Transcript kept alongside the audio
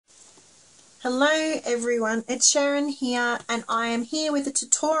Hello everyone, it's Sharon here and I am here with a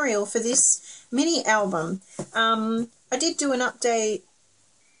tutorial for this mini album. I did do an update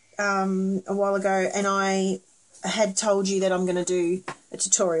a while ago and I had told you that I'm going to do a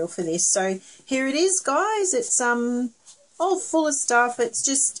tutorial for this. So here it is, guys. It's all full of stuff. It's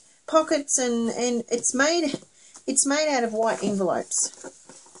just pockets and it's made out of white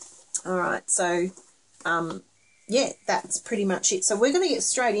envelopes. Alright, so yeah, that's pretty much it. So we're going to get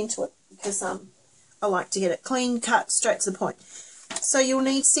straight into it because I like to get it clean, cut, straight to the point. So you'll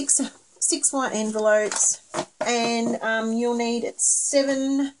need six white envelopes, and you'll need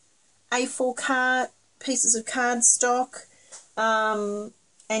 7 A4 pieces of cardstock,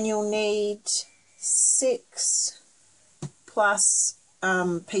 and you'll need 6 plus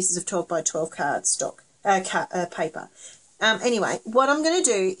pieces of 12 by 12 cardstock paper. Anyway, what I'm going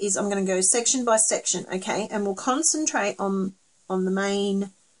to do is I'm going to go section by section, okay, and we'll concentrate on the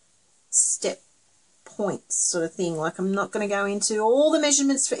main step points sort of thing. Like, I'm not going to go into all the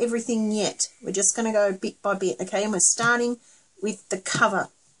measurements for everything yet. We're just going to go bit by bit, okay, and we're starting with the cover.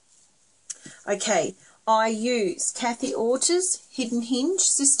 Okay, I use Kathy Orter's Hidden Hinge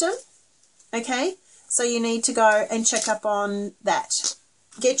system, okay, so you need to go and check up on that.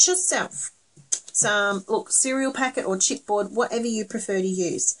 Get yourself some, cereal packet or chipboard, whatever you prefer to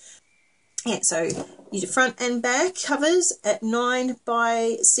use. Yeah, so your front and back covers at 9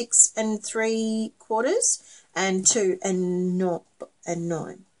 by 6 3/4 and 2 and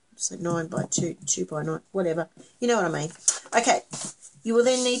 9. So 9 by 2, 2 by 9, whatever. You know what I mean. Okay, you will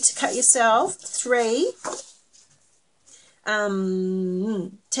then need to cut yourself 3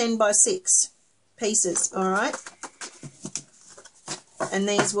 10 by 6 pieces, all right? And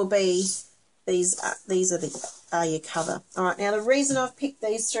these will be these are your cover. All right, now the reason I've picked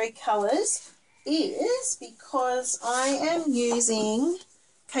these 3 colours is because I am using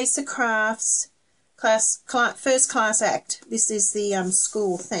Case of Crafts First Class Act. This is the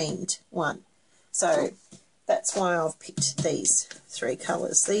school themed one. So that's why I've picked these 3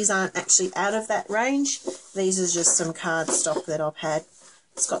 colours. These aren't actually out of that range. These are just some cardstock that I've had.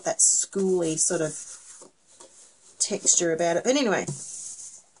 It's got that schooly sort of texture about it. But anyway,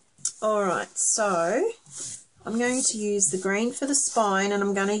 alright, so I'm going to use the green for the spine and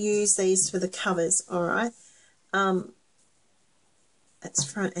I'm going to use these for the covers, alright? That's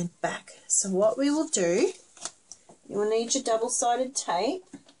front and back. So what we will do, you will need your double-sided tape.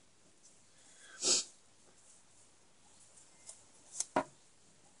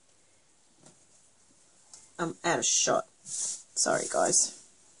 I'm out of shot. Sorry, guys.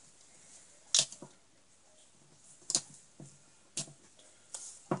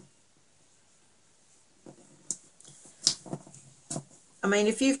 I mean,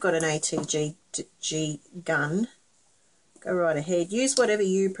 if you've got an ATG gun, go right ahead. Use whatever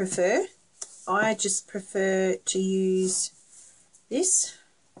you prefer. I just prefer to use this.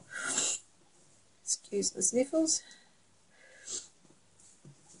 Excuse the sniffles.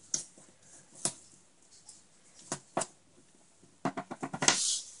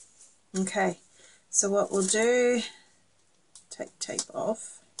 Okay, so what we'll do, take tape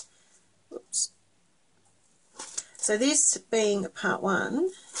off. Oops. So this being part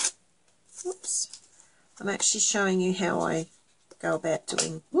 1, oops, I'm actually showing you how I go about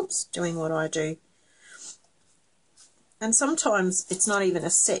doing what I do. And sometimes it's not even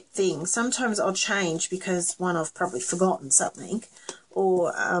a set thing. Sometimes I'll change because, one, I've probably forgotten something,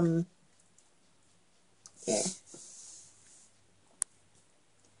 or, yeah.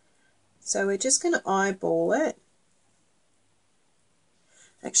 So we're just going to eyeball it.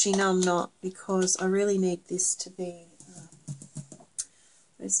 Actually, no, I'm not, because I really need this to be,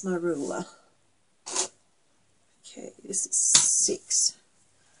 where's my ruler? Okay, this is 6.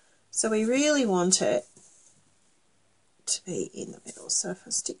 So we really want it to be in the middle. So if I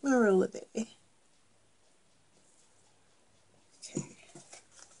stick my ruler there, okay,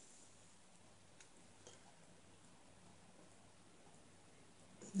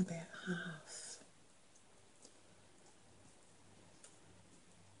 about half.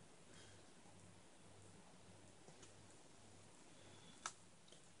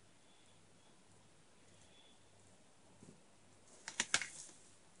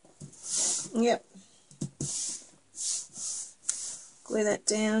 Yep. Glue that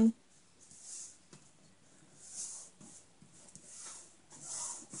down.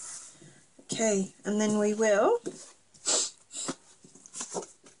 Okay, and then we will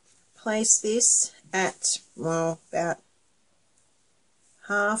place this at, well, about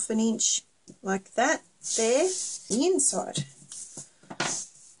 ½ inch, like that, there, the inside.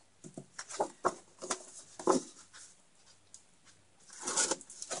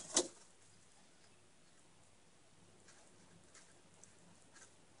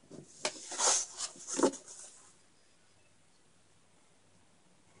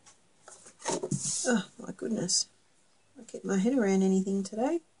 Goodness, I can't get my head around anything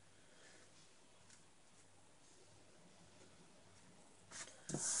today.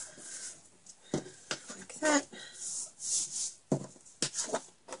 Like that.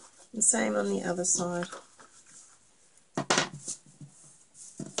 And same on the other side.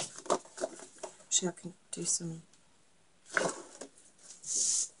 Actually, I can do some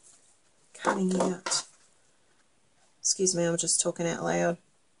cutting out. Excuse me, I'm just talking out loud.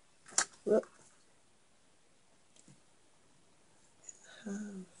 Whoop.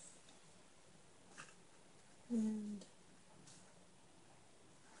 And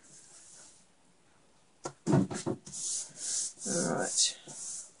all right.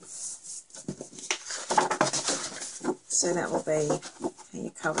 So that will be how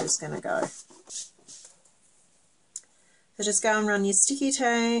your cover is going to go. So just go and run your sticky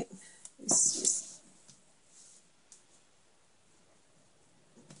tape.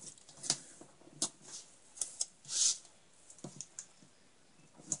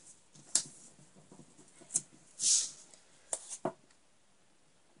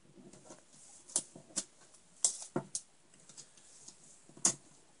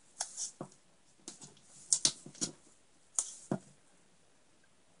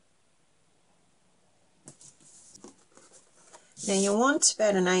 Now you want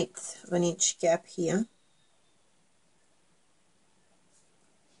about 1/8 of an inch gap here,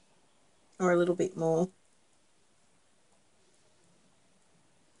 or a little bit more.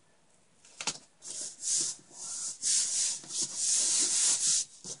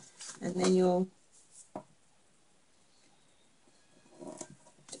 And then you'll do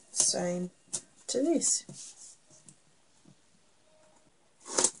the same to this.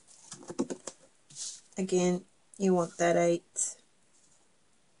 Again, you want that 1/8.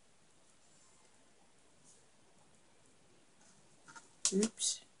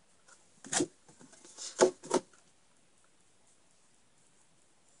 Oops.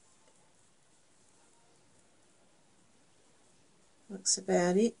 Looks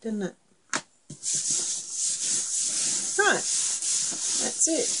about it, doesn't it? Right, that's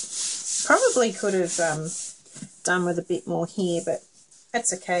it. Probably could have done with a bit more here, but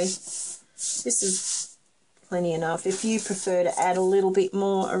that's okay. This is plenty enough. If you prefer to add a little bit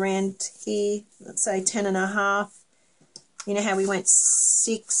more around here, let's say 10.5. You know how we went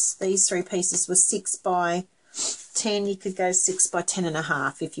 6, these 3 pieces were 6 by 10, you could go 6 by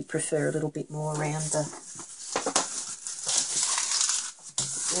 10.5 if you prefer a little bit more around the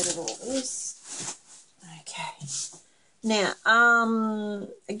rid of all this. Okay. Now,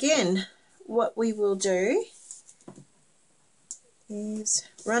 again, what we will do is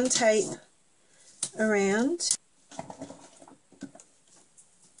run tape around.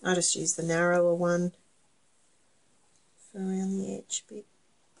 I just use the narrower one for around the edge bit.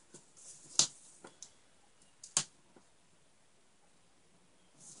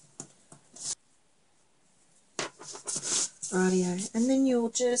 Rightio, and then you'll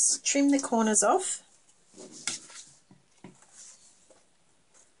just trim the corners off.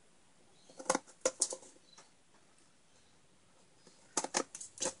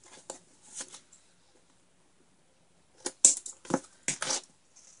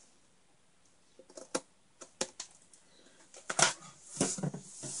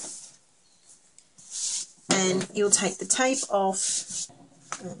 And you'll take the tape off.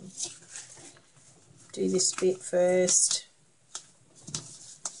 Do this bit first.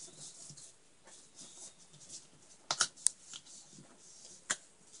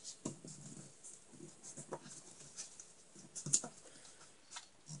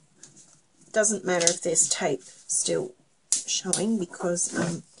 Doesn't matter if there's tape still showing, because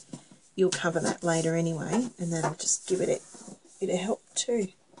you'll cover that later anyway, and that'll just give it a bit of help too.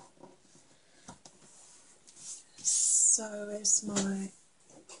 So where's my...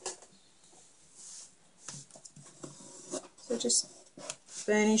 So just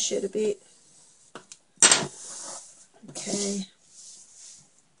burnish it a bit. Okay.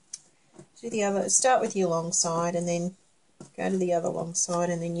 Do the other, start with your long side and then go to the other long side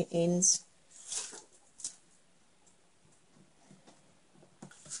and then your ends.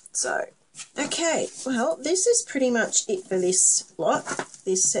 So, okay, well, this is pretty much it for this lot,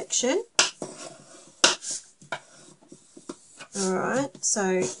 this section. Alright,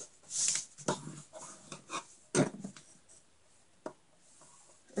 so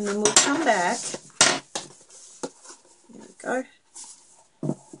and then we'll come back. There we go.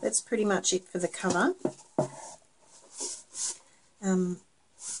 That's pretty much it for the cover.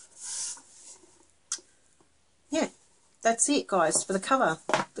 Yeah, that's it, guys, for the cover.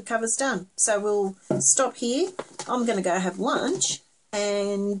 The cover's done. So we'll stop here. I'm going to go have lunch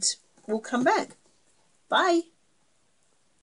and we'll come back. Bye.